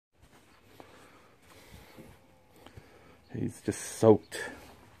He's just soaked.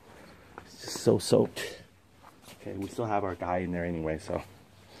 He's just so soaked. Okay, we still have our guy in there anyway, so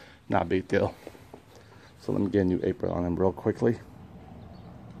not a big deal. So let me get a new apron on him real quickly.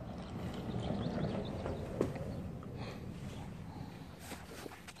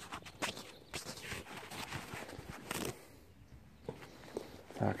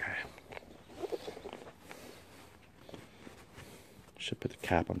 Okay. Should put the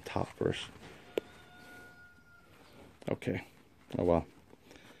cap on top first. Okay. Oh well.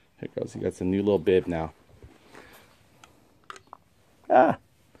 Here it goes. He got a new little bib now. Ah.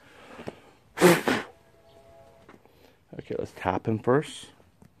 Okay, let's tap him first.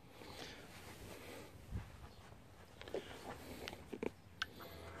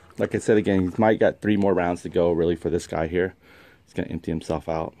 Like I said again, he might got 3 more rounds to go really for this guy here. He's gonna empty himself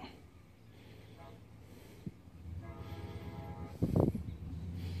out.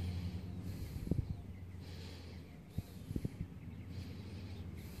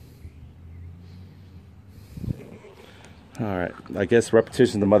 Alright, I guess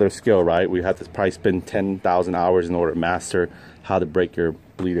repetition is the mother of skill, right? We have to probably spend 10,000 hours in order to master how to break your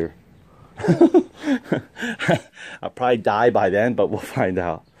bleeder. I'll probably die by then, but we'll find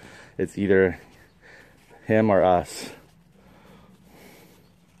out. It's either him or us.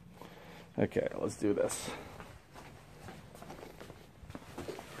 Okay, let's do this.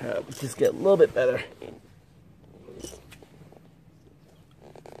 Let's just get a little bit better.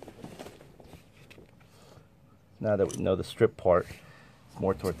 Now that we know the strip part is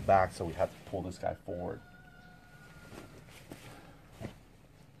more toward the back, so we have to pull this guy forward.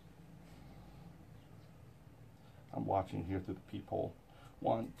 I'm watching here through the peephole.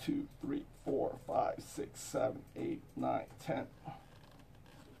 1, 2, 3, 4, 5, 6, 7, 8, 9, 10.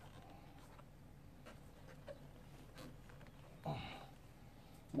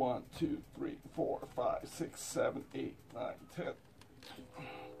 One, 2, 3, 4, 5, 6, 7, 8, 9, 10.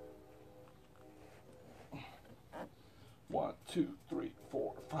 1, 2, 3,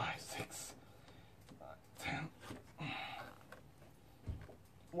 4, 5, 6, 9, 10.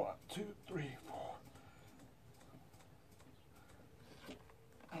 1, 2, 3, 4.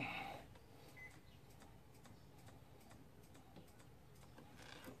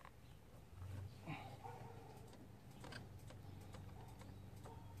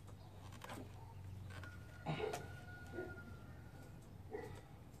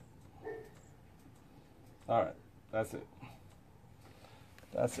 All right, that's it.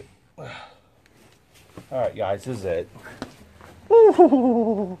 That's it. All right, guys, this is it.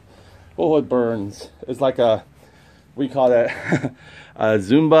 Ooh, oh, it burns. It's like a, we call that a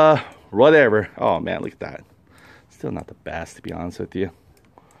Zumba, whatever. Oh man, look at that. Still not the best, to be honest with you.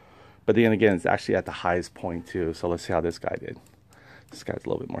 But then again, it's actually at the highest point too. So let's see how this guy did. This guy's a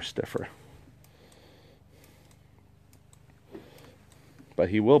little bit more stiffer. But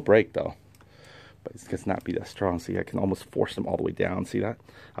he will break though. But it's gonna not be that strong. See, I can almost force him all the way down. See that?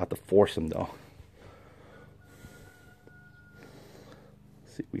 I have to force him though.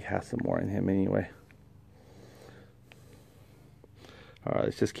 See, we have some more in him anyway. All right,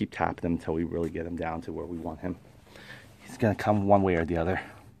 let's just keep tapping him until we really get him down to where we want him. He's gonna come one way or the other.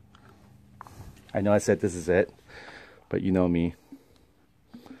 I know I said this is it, but you know me.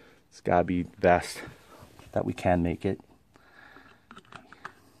 It's gotta be the best that we can make it.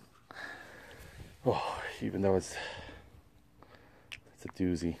 Oh, even though it's a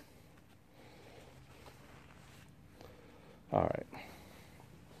doozy. All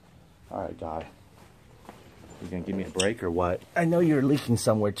right, guy. You gonna give me a break or what? I know you're leaking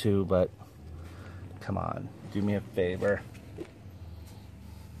somewhere too, but come on, do me a favor.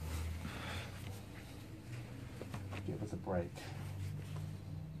 Give us a break.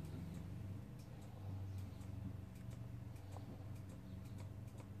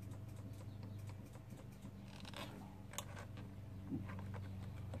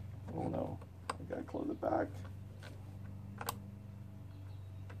 Oh no, I gotta close it back.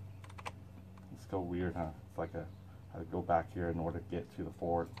 It's so weird, huh? It's like I had to go back here in order to get to the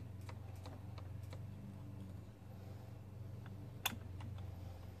fork.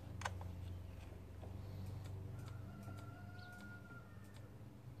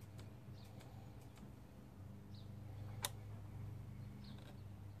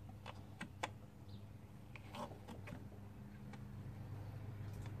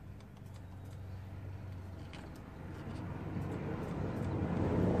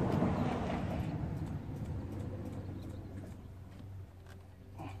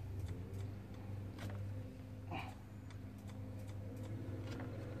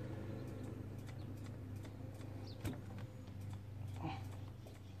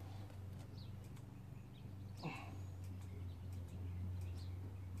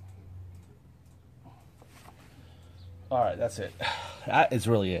 All right, that's it. That is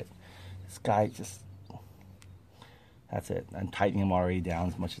really it. This guy just, that's it. I'm tightening him already down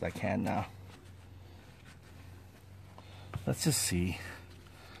as much as I can now. Let's just see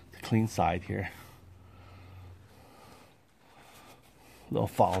the clean side here. Little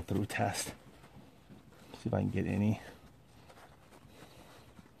follow through test. See if I can get any.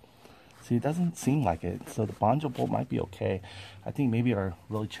 See, it doesn't seem like it. So the Banjo bolt might be okay. I think maybe our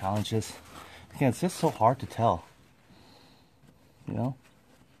really challenge is, again, it's just so hard to tell. You know?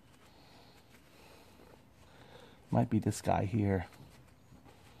 Might be this guy here.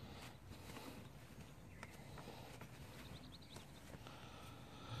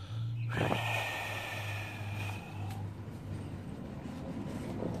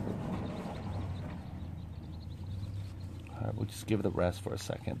 Alright, we'll just give it a rest for a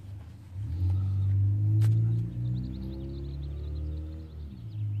second.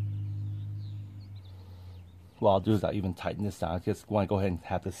 What I'll do is I'll even tighten this down. I just want to go ahead and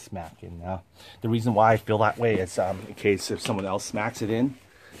have this smack in now. The reason why I feel that way is in case if someone else smacks it in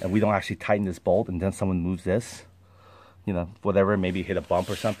and we don't actually tighten this bolt and then someone moves this, you know, whatever, maybe hit a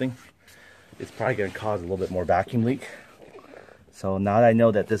bump or something, it's probably going to cause a little bit more vacuum leak. So now that I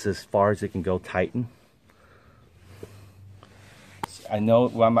know that this is as far as it can go tighten, I know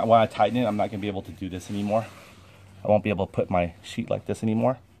when I tighten it, I'm not going to be able to do this anymore. I won't be able to put my sheet like this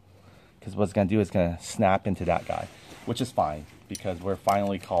anymore. Because what it's going to do is going to snap into that guy, which is fine because we're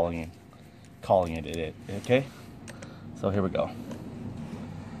finally calling it, okay? So here we go.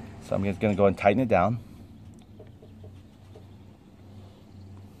 So I'm just going to go and tighten it down.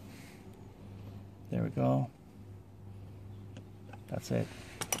 There we go. That's it.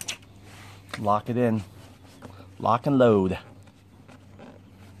 Lock it in. Lock and load.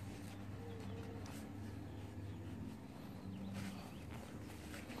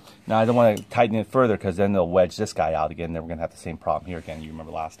 Now I don't want to tighten it further because then they'll wedge this guy out again. Then we're going to have the same problem here again. You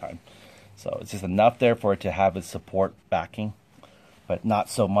remember last time. So it's just enough there for it to have its support backing, but not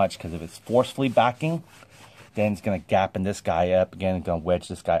so much because if it's forcefully backing, then it's going to gap in this guy up again. It's going to wedge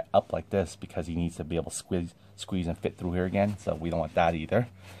this guy up like this because he needs to be able to squeeze and fit through here again. So we don't want that either.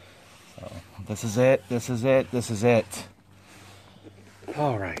 So this is it. This is it. This is it.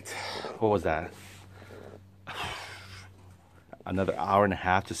 All right. What was that? Another hour and a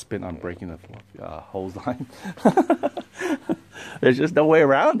half to spend on breaking the hose line. There's just no way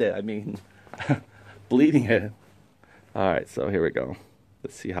around it. I mean, bleeding it. All right, so here we go.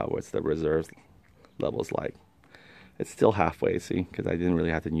 Let's see what's the reserve levels like. It's still halfway, see, because I didn't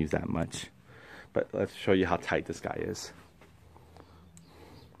really have to use that much. But let's show you how tight this guy is.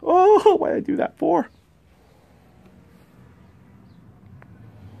 Oh, what did I do that for?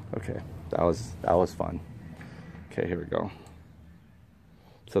 Okay, that was fun. Okay, here we go.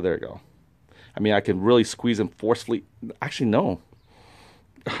 So there you go. I mean, I can really squeeze him forcefully. Actually, no.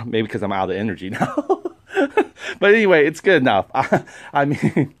 Maybe because I'm out of energy now. But anyway, it's good enough. I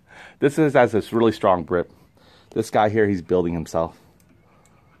mean, this has this really strong grip. This guy here, he's building himself.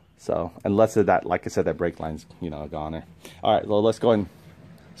 So, unless that, like I said, that brake line's, you know, gone there. All right, well, let's go and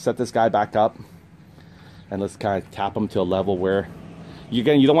set this guy back up. And let's kind of tap him to a level where, you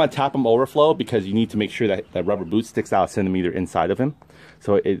don't want to tap him overflow because you need to make sure that that rubber boot sticks out a centimeter inside of him.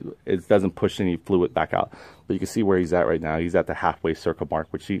 So it doesn't push any fluid back out. But you can see where he's at right now. He's at the halfway circle mark,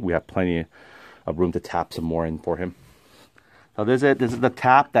 which we have plenty of room to tap some more in for him. So this is it. This is the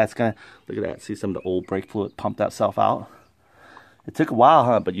tap that's going to, look at that. See some of the old brake fluid pumped that self out. It took a while,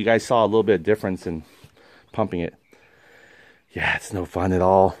 huh? But you guys saw a little bit of difference in pumping it. Yeah, it's no fun at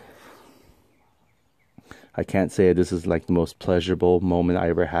all. I can't say this is like the most pleasurable moment I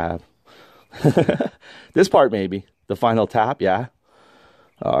ever have. This part maybe. The final tap, yeah.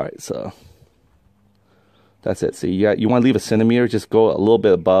 Alright, so that's it. See, you want to leave a centimeter, just go a little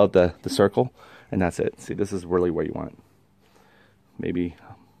bit above the circle, and that's it. See, this is really where you want. Maybe,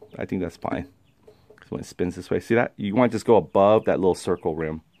 I think that's fine. When it spins this way, see that? You want to just go above that little circle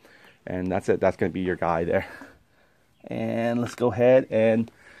rim. And that's it. That's going to be your guy there. And let's go ahead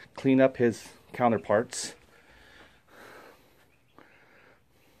and clean up his counterparts.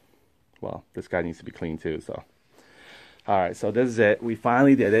 Well, this guy needs to be clean too, so. Alright, so this is it. We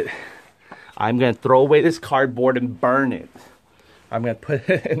finally did it. I'm going to throw away this cardboard and burn it. I'm going to put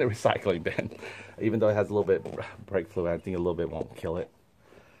it in the recycling bin. Even though it has a little bit of brake fluid, I think a little bit won't kill it.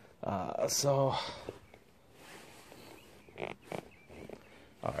 Alright, so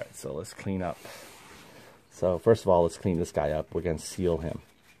let's clean up. So first of all, let's clean this guy up. We're going to seal him.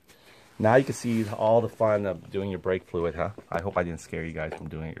 Now you can see all the fun of doing your brake fluid, huh? I hope I didn't scare you guys from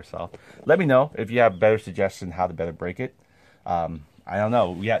doing it yourself. Let me know if you have better suggestions how to better brake it. I I don't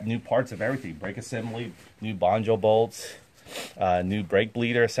know. We got new parts of everything. Brake assembly, new banjo bolts, new brake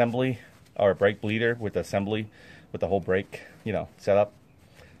bleeder assembly, or brake bleeder with assembly, with the whole brake, you know, setup.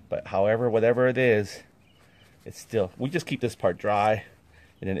 But however, whatever it is, it's still, we just keep this part dry.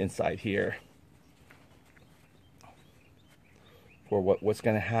 And then inside here, for what's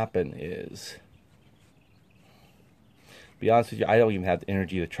going to happen is, be honest with you, I don't even have the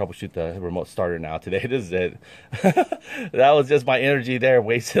energy to troubleshoot the remote starter now today. This is it. That was just my energy there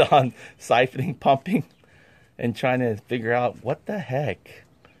wasted on siphoning, pumping, and trying to figure out what the heck.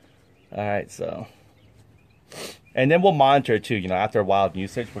 All right, so, and then we'll monitor it too. You know, after a while of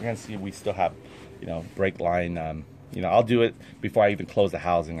usage, we're gonna see if we still have, you know, brake line. You know, I'll do it before I even close the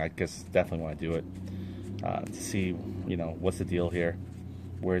housing. I guess definitely want to do it to see, you know, what's the deal here.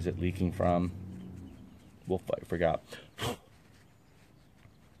 Where is it leaking from? We'll figure out.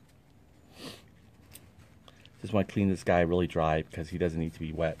 Just want to clean this guy really dry because he doesn't need to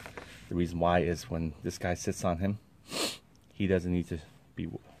be wet. The reason why is when this guy sits on him, he doesn't need to be,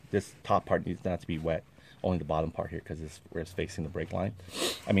 this top part needs not to be wet. Only the bottom part here, because it's where it's facing the brake line.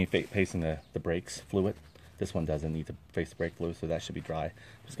 I mean, facing the brakes fluid. This one doesn't need to face the brake fluid, so that should be dry.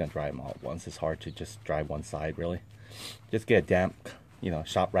 I'm just going to dry them all at once. It's hard to just dry one side, really. Just get a damp, you know,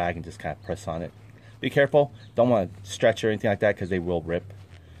 shop rag and just kind of press on it. Be careful. Don't want to stretch or anything like that because they will rip.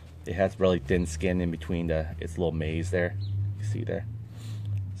 It has really thin skin in between its little maze there. You see there?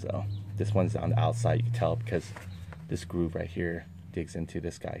 So this one's on the outside. You can tell because this groove right here digs into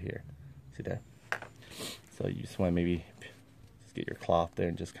this guy here. See there? So you just want to maybe just get your cloth there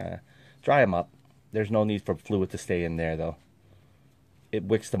and just kind of dry them up. There's no need for fluid to stay in there though. It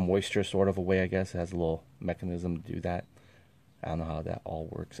wicks the moisture sort of away, I guess. It has a little mechanism to do that. I don't know how that all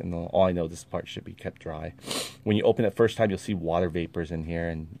works. And all I know, this part should be kept dry. When you open it first time, you'll see water vapors in here,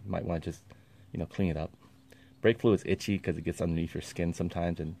 and you might want to just, you know, clean it up. Brake fluid's itchy because it gets underneath your skin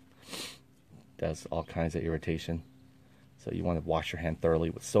sometimes and does all kinds of irritation. So you want to wash your hand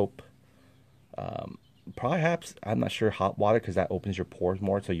thoroughly with soap. Perhaps, I'm not sure, hot water, because that opens your pores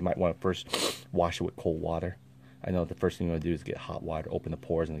more. So you might want to first wash it with cold water. I know the first thing you want to do is get hot water, open the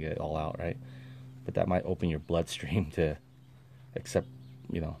pores and get it all out, right? But that might open your bloodstream to accept,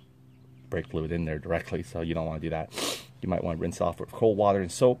 you know, brake fluid in there directly, so you don't want to do that. You might want to rinse off with cold water and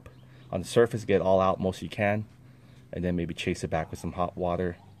soap on the surface, get it all out most you can, and then maybe chase it back with some hot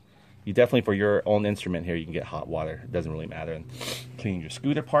water. You definitely, for your own instrument here, you can get hot water. It doesn't really matter in cleaning your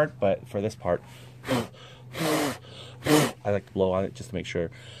scooter part, but for this part, I like to blow on it just to make sure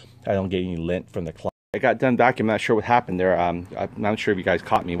I don't get any lint from the cloth. I got done vacuuming. I'm not sure what happened there. I'm not sure if you guys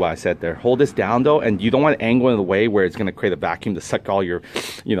caught me what I said there. Hold this down though, and you don't want to angle in the way where it's going to create a vacuum to suck all your,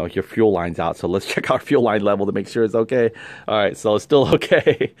 you know, your fuel lines out. So let's check our fuel line level to make sure it's okay. All right, so it's still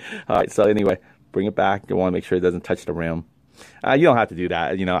okay. All right, so anyway, bring it back. You want to make sure it doesn't touch the rim. You don't have to do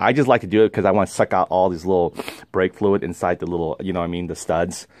that. You know, I just like to do it because I want to suck out all this little brake fluid inside the little, you know what I mean, the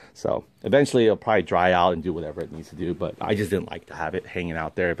studs. So eventually it'll probably dry out and do whatever it needs to do, but I just didn't like to have it hanging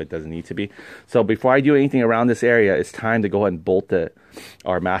out there if it doesn't need to be. So before I do anything around this area, it's time to go ahead and bolt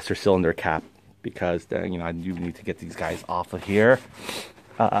our master cylinder cap, because then, you know, I do need to get these guys off of here.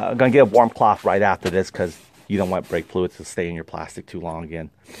 I'm going to get a warm cloth right after this because you don't want brake fluid to stay in your plastic too long again.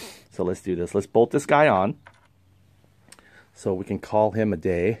 So let's do this. Let's bolt this guy on. So we can call him a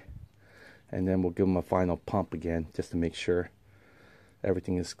day, and then we'll give him a final pump again just to make sure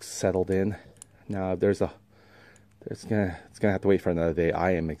everything is settled in. Now it's gonna have to wait for another day.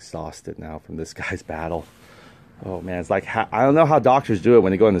 I am exhausted now from this guy's battle. Oh man, it's like, I don't know how doctors do it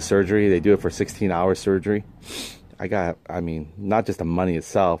when they go into surgery. They do it for 16-hour surgery. I mean, not just the money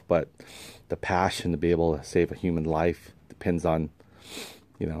itself, but the passion to be able to save a human life depends on,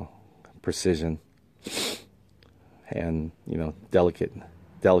 you know, precision. And, you know, delicate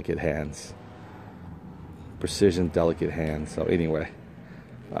hands. Precision, delicate hands. So anyway,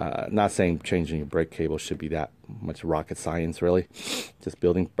 not saying changing your brake cable should be that much rocket science, really. Just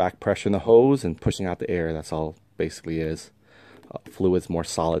building back pressure in the hose and pushing out the air. That's all it basically is. Fluid's more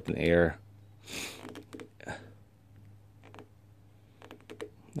solid than air.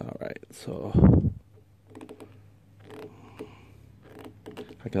 All right, so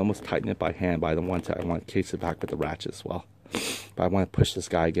I can almost tighten it by hand, but I don't want to. I want to case it back with the ratchet as well. But I want to push this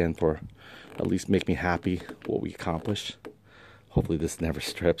guy again for at least make me happy what we accomplished. Hopefully this never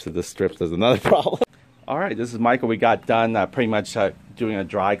strips. If this strips, there's another problem. All right, this is Michael. We got done pretty much doing a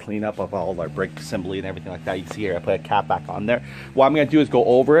dry cleanup of all our brake assembly and everything like that. You can see here, I put a cap back on there. What I'm going to do is go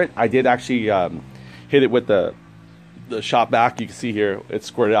over it. I did actually hit it with the shop vac. You can see here, it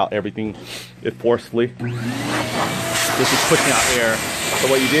squirted out everything forcefully. This is pushing out air. So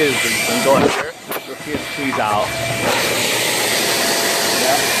what you did is when you go out there, you'll see it squeeze out.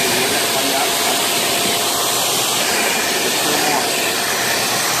 Yeah, coming up. There's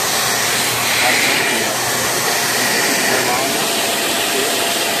two more.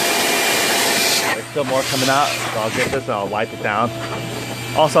 There's still more coming out, so I'll get this and I'll wipe it down.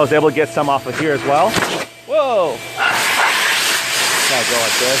 Also, I was able to get some off of here as well. Whoa! Gotta go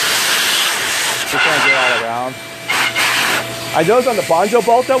like this. Just trying to get all around. I noticed on the banjo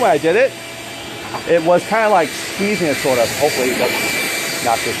bolt though, when I did it, it was kind of like squeezing it sort of. Hopefully it doesn't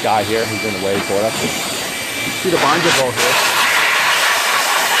knock this guy here. He's in the way sort of. See the banjo bolt here.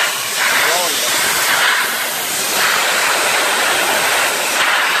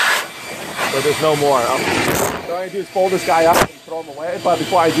 But there's no more. So what I'm going to do is fold this guy up and throw him away. But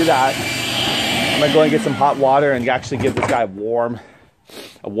before I do that, I'm going to go and get some hot water and actually give this guy a warm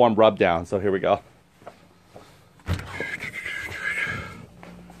rub down. So here we go.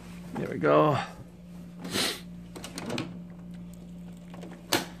 There we go.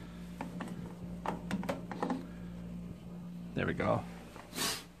 There we go.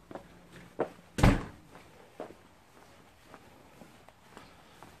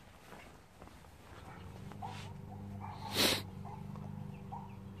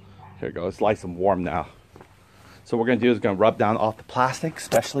 Here we go. It's nice and warm now. So what we're going to do is going to rub down off the plastic,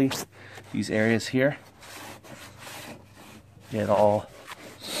 especially these areas here. Get it all.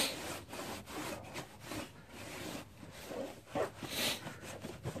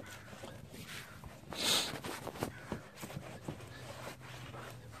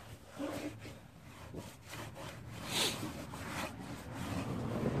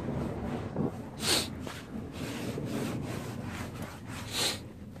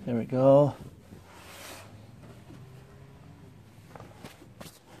 There we go.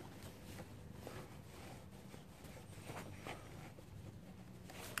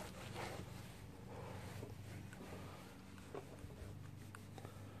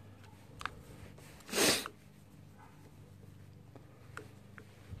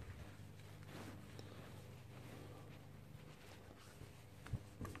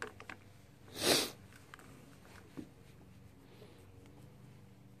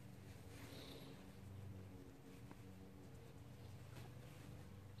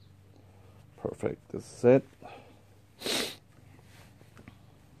 Perfect. This is it.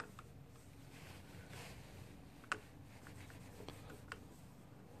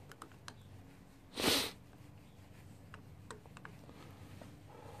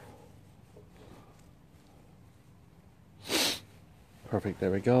 Perfect.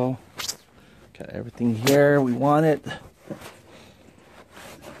 There we go. Got everything here we want it.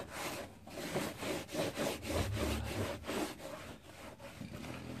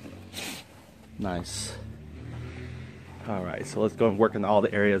 Nice. All right, so let's go and work in all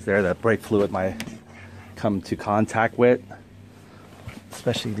the areas there that brake fluid might come to contact with.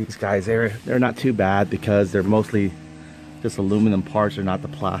 Especially these guys there. They're not too bad because they're mostly just aluminum parts. They're not the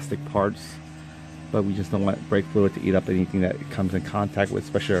plastic parts. But we just don't want brake fluid to eat up anything that it comes in contact with,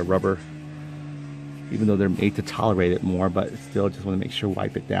 especially a rubber. Even though they're made to tolerate it more, but still just want to make sure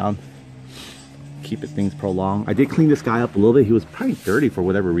wipe it down. Keep it things prolonged. I did clean this guy up a little bit. He was probably dirty for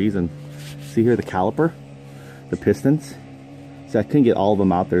whatever reason. See here the caliper, the pistons. So I couldn't get all of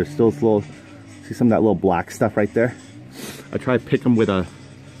them out there. Still little, see some of that little black stuff right there. I tried to pick them with a,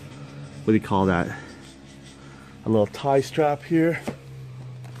 what do you call that? A little tie strap here.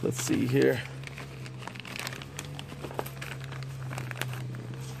 Let's see here.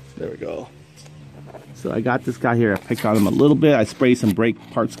 There we go. So I got this guy here. I picked on him a little bit. I sprayed some brake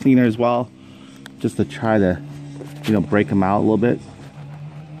parts cleaner as well, just to try to, you know, break them out a little bit.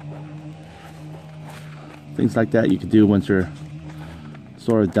 Things like that you can do once you're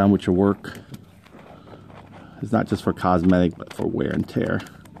sort of done with your work. It's not just for cosmetic, but for wear and tear.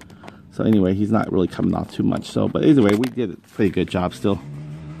 So anyway, he's not really coming off too much. So, but either way, we did a pretty good job still.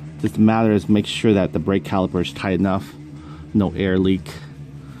 Just the matter is make sure that the brake caliper is tight enough, no air leak,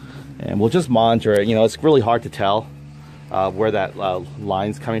 and we'll just monitor it. You know, it's really hard to tell where that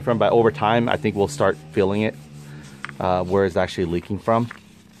line's coming from, but over time, I think we'll start feeling it where it's actually leaking from.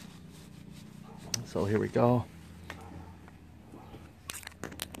 So here we go.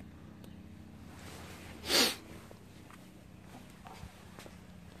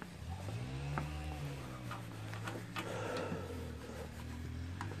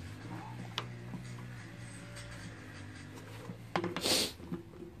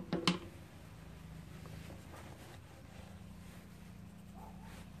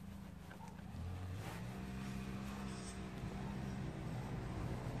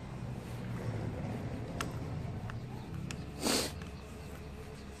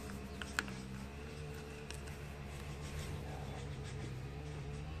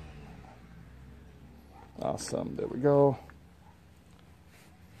 Awesome, there we go.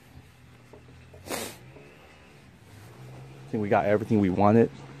 I think we got everything we wanted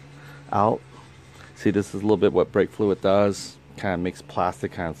out. See, this is a little bit what brake fluid does. Kind of makes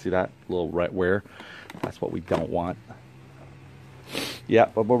plastic, kind of see that little red wear. That's what we don't want. Yeah,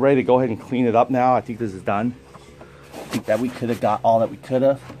 but we're ready to go ahead and clean it up now. I think this is done. I think that we could have got all that we could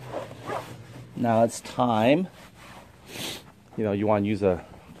have. Now it's time. You know, you want to use a,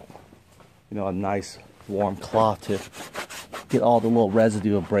 you know, a nice warm cloth to get all the little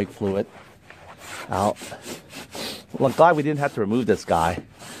residue of brake fluid out. Well, I'm glad we didn't have to remove this guy.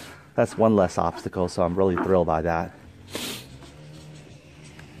 That's one less obstacle, so I'm really thrilled by that.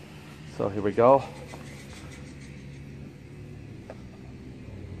 So here we go.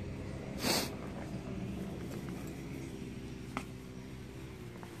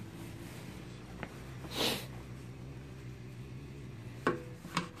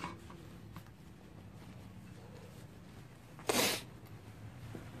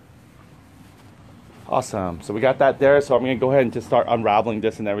 Awesome. So we got that there. So I'm going to go ahead and just start unraveling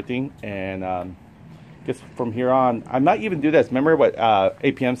this and everything. And just from here on, I might even do this. Remember what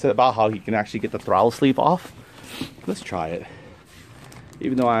APM said about how you can actually get the throttle sleeve off? Let's try it.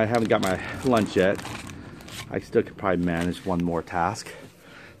 Even though I haven't got my lunch yet, I still could probably manage one more task.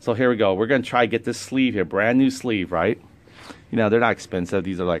 So here we go. We're going to try to get this sleeve here. Brand new sleeve, right? You know, they're not expensive.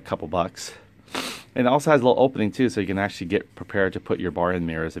 These are like a couple bucks. And it also has a little opening too, so you can actually get prepared to put your bar end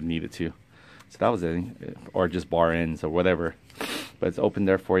mirrors if needed to. So that was it, or just bar ends or whatever. But it's open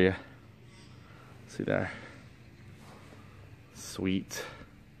there for you. See there. Sweet.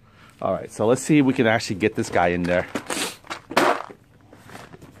 All right, so let's see if we can actually get this guy in there.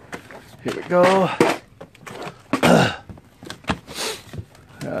 Here we go.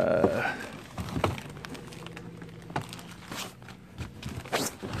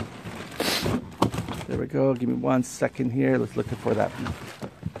 There we go. Give me 1 second here. Let's look for that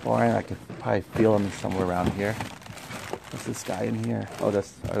bar end. I can probably feel him somewhere around here. What's this guy in here? Oh,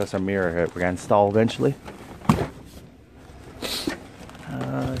 that's our mirror here. We're gonna install eventually. Is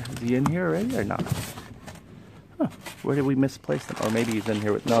he in here already or not? Huh. Where did we misplace him? Or maybe he's in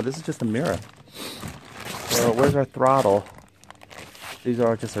here with, no, this is just a mirror. So where's our throttle? These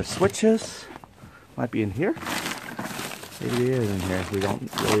are just our switches. Might be in here. Maybe it is in here. We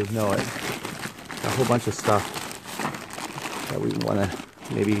don't really know it. A whole bunch of stuff that we want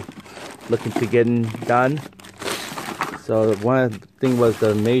to maybe look into getting done. So one of the thing was,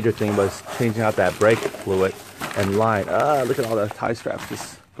 the major thing was changing out that brake fluid and line. Look at all the tie straps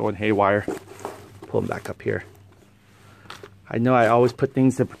just going haywire. Pull them back up here. I know I always put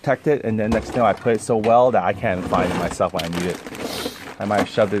things to protect it, and then next thing I put it so well that I can't find it myself when I need it. I might have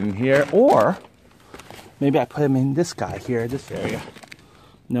shoved it in here, or maybe I put them in this guy here, this area.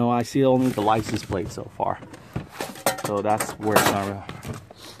 No, I see only the license plate so far. So that's where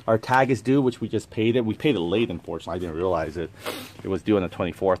our tag is due, which we just paid it. We paid it late, unfortunately. I didn't realize it. It was due on the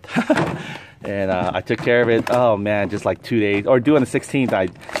 24th. And I took care of it. Oh man, just like 2 days. Or due on the 16th.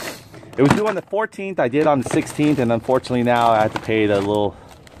 It was due on the 14th. I did on the 16th. And unfortunately now I have to pay the little,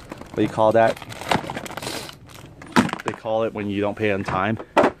 what do you call that? They call it when you don't pay on time.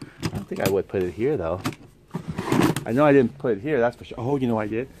 I don't think I would put it here though. I know I didn't put it here, that's for sure. Oh, you know what I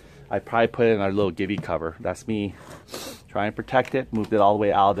did? I probably put it in our little Gibby cover. That's me trying to protect it. Moved it all the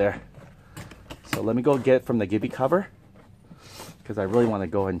way out of there. So let me go get it from the Gibby cover, because I really want to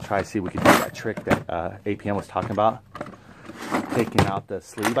go and try to see if we can do that trick that APM was talking about. Taking out the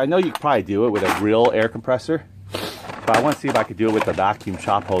sleeve. I know you could probably do it with a real air compressor, but I want to see if I could do it with the vacuum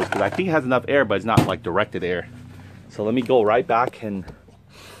shop hose, because I think it has enough air, but it's not like directed air. So let me go right back and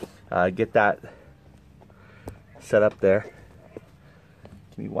get that set up there.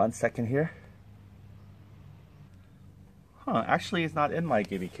 Give me 1 second here. Huh, actually it's not in my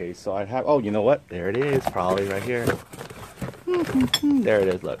Gibby case, so I have, oh, you know what? There it is, probably right here. There it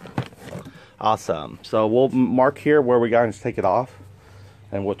is, look. Awesome. So we'll mark here where we got to take it off,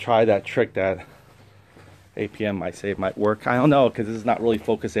 and we'll try that trick that APM might say it might work. I don't know, because this is not really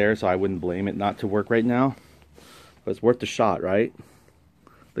focus air, so I wouldn't blame it not to work right now. But it's worth the shot, right?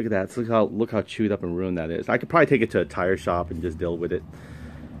 Look at that. Look how chewed up and ruined that is. I could probably take it to a tire shop and just deal with it.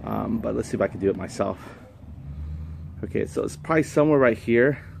 But let's see if I can do it myself. Okay, so it's probably somewhere right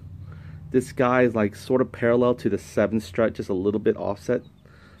here. This guy is like sort of parallel to the 7 strut, just a little bit offset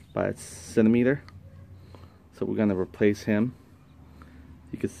by a centimeter. So we're gonna replace him.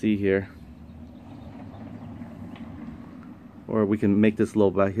 You can see here. Or we can make this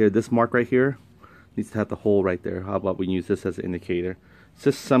little back here. This mark right here needs to have the hole right there. How about we use this as an indicator? It's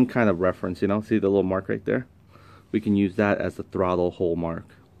just some kind of reference, you know? See the little mark right there? We can use that as the throttle hole mark.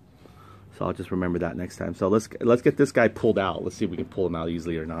 So I'll just remember that next time. So let's get this guy pulled out. Let's see if we can pull him out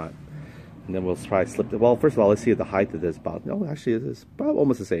easily or not. And then we'll try to slip it. Well, first of all, let's see the height of this. About, no, actually, it is about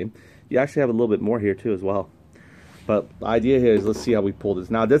almost the same. You actually have a little bit more here too as well. But the idea here is let's see how we pull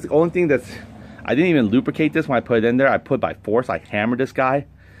this. Now, this the only thing that's, I didn't even lubricate this when I put it in there. I put it by force. I hammered this guy.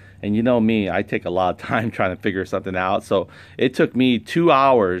 And you know me, I take a lot of time trying to figure something out. So it took me 2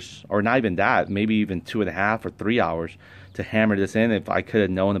 hours, or not even that, maybe even 2.5 or 3 hours to hammer this in. If I could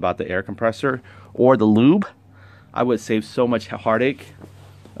have known about the air compressor or the lube, I would save so much heartache.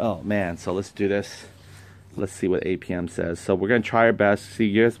 Oh man, so let's do this. Let's see what APM says. So we're gonna try our best. See,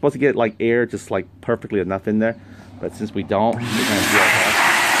 you're supposed to get like air just like perfectly enough in there. But since we don't, we're gonna do our best.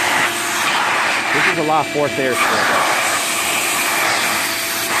 This is a lot of forced air still.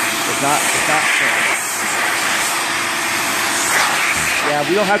 It's not, yeah,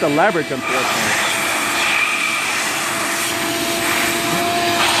 we don't have the leverage, unfortunately.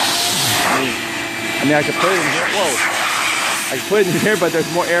 I mean, I could put it in here. Whoa. I can put it in here, but there's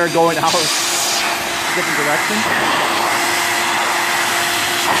more air going out different directions.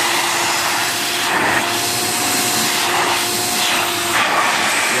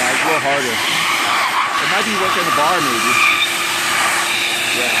 Yeah, it's a little harder. It might be working in the bar, maybe.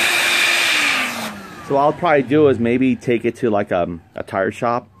 Yeah. So what I'll probably do is maybe take it to like a tire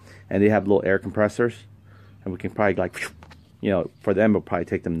shop, and they have little air compressors, and we can probably like, you know, for them it'll probably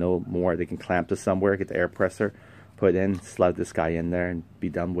take them no more. They can clamp this somewhere, get the air compressor, put it in, slide this guy in there, and be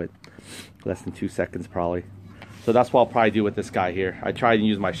done with less than 2 seconds probably. So that's what I'll probably do with this guy here. I tried to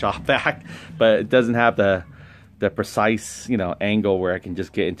use my shop vac, but it doesn't have the precise, you know, angle where I can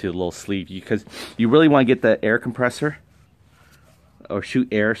just get into a little sleeve, because you really want to get the air compressor or shoot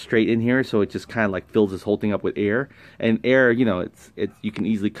air straight in here, so it just kind of like fills this whole thing up with air. And air, you know, it's you can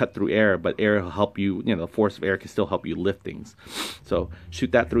easily cut through air, but air will help you, you know, the force of air can still help you lift things. So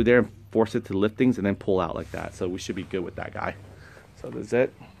shoot that through there and force it to lift things, and then pull out like that. So we should be good with that guy. So that's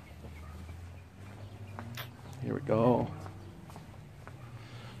it. Here we go.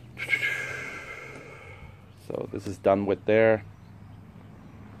 So this is done with there.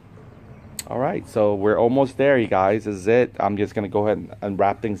 All right, so we're almost there, you guys. This is it. I'm just gonna go ahead and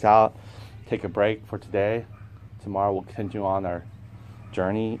wrap things out, take a break for today. Tomorrow we'll continue on our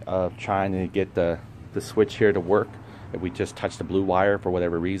journey of trying to get the switch here to work. If we just touch the blue wire for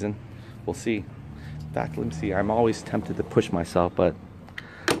whatever reason, we'll see. In fact, let me see. I'm always tempted to push myself, but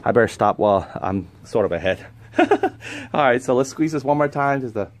I better stop while I'm sort of ahead. All right, so let's squeeze this one more time.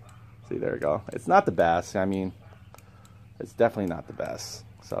 Just to see, there we go. It's not the best. I mean, it's definitely not the best.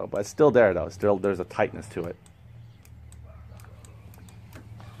 So, but it's still there though. Still, there's a tightness to it.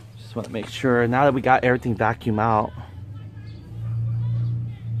 Just want to make sure now that we got everything vacuumed out.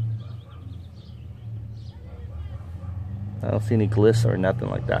 I don't see any gliss or nothing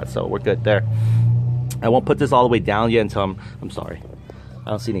like that, so we're good there. I won't put this all the way down yet until I'm sorry.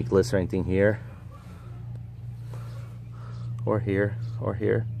 I don't see any gliss or anything here, or here, or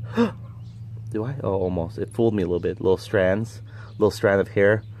here. Do I? Oh, almost. It fooled me a little bit. Little strands. Little strand of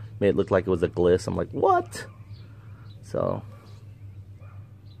hair made it look like it was a gliss. I'm like, what? So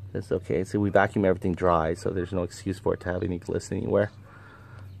it's okay. So we vacuum everything dry, so there's no excuse for it to have any gliss anywhere.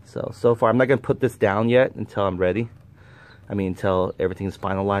 So far I'm not gonna put this down yet until I'm ready. I mean, until everything's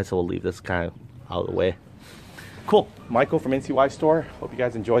finalized. So we'll leave this kind of out of the way. Cool. Michael from NCY Store. Hope you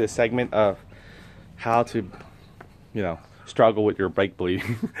guys enjoy this segment of how to, you know, struggle with your brake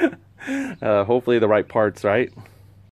bleeding. Hopefully the right parts, right?